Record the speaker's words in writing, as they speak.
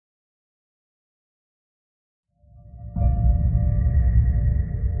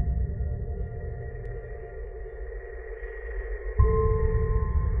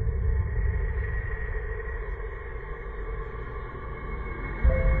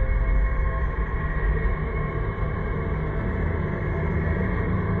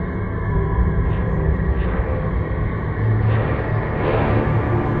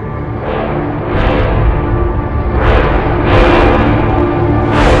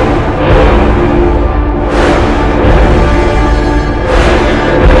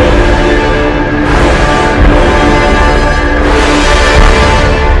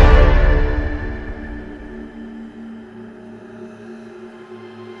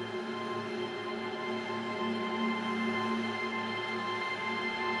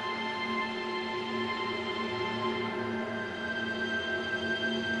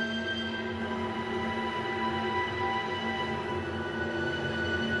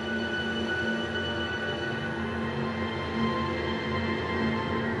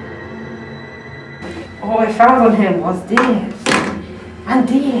What I found on him was this. And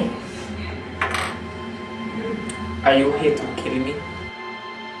this. Are you here to kill me?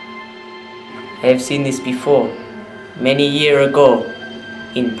 I have seen this before, many years ago,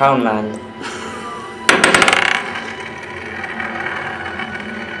 in Poundland.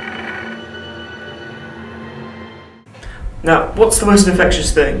 Now, what's the most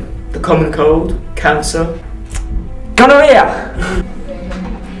infectious thing? The common cold? Cancer? Gonorrhea!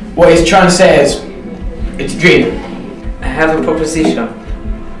 What he's trying to say is, it's a dream. I have a proposition.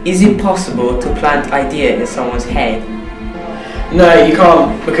 Is it possible to plant idea in someone's head? No, you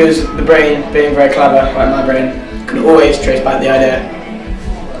can't, because the brain, being very clever, like my brain, can always trace back the idea.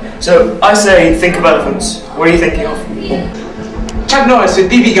 So, I say think of elephants. What are you thinking of? Chuck Norris with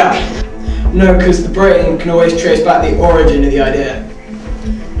BB Guy. No, because the brain can always trace back the origin of the idea.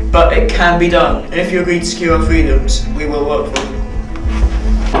 But it can be done. And if you agree to secure our freedoms, we will work for you.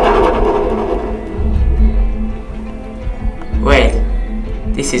 Wait,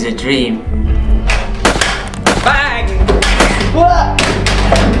 this is a dream. Bang! What?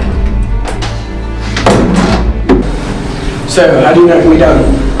 So, how do you know it can be done?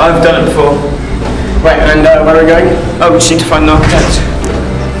 I've done it before. Right, and where are we going? Oh, we just need to find an architect.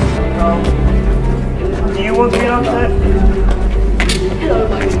 Do you want to be an architect?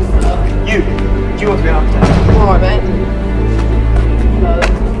 You. Do you want to be an architect? Alright, mate.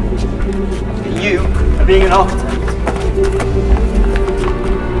 You are being an architect.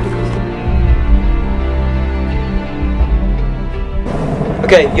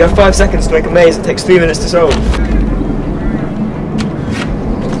 Okay, you have 5 seconds to make a maze that takes 3 minutes to solve.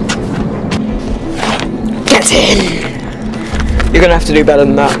 Get in! You're gonna have to do better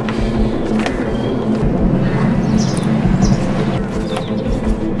than that.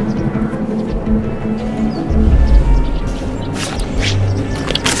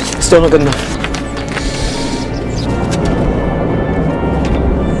 Still not good enough.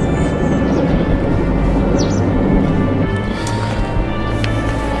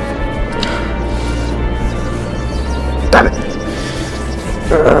 Damn it.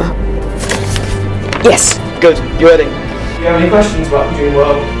 Yes. Good. You're ready. Do you have any questions about the dream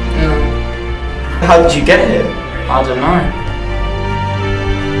world? No. How did you get here? I don't know.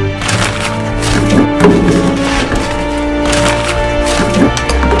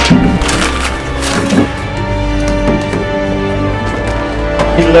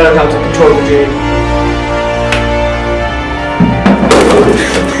 You learn how to control the dream.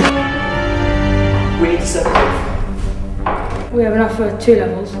 We need to separate. We have enough for 2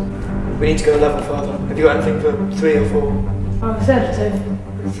 levels. We need to go a level further. Have you got anything for 3 or 4? I've said so.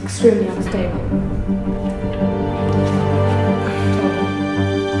 It's extremely unstable.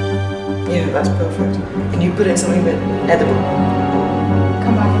 Yeah, that's perfect. Can you put in something a bit edible?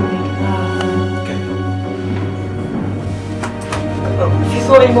 Come back and make Okay. Oh, have you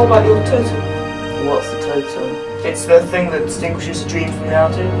thought any more about your totem? What's the total? It's the thing that distinguishes a dream from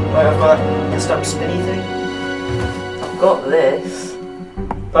reality. Like I've got a stump spinny thing. I've got this.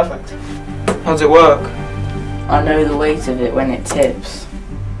 Perfect. How does it work? I know the weight of it when it tips.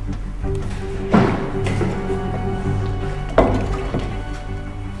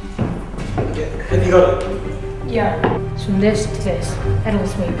 Have you got it? Yeah. It's from this to this. And all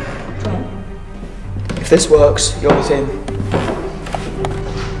sweep. Try it. If this works, you're the team.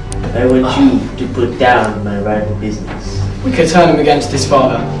 I want you to put down my rival business. We could turn him against his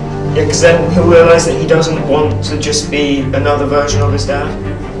father. Yeah, because then he'll realise that he doesn't want to just be another version of his dad.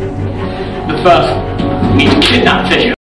 But first, we need to kidnap Fisher.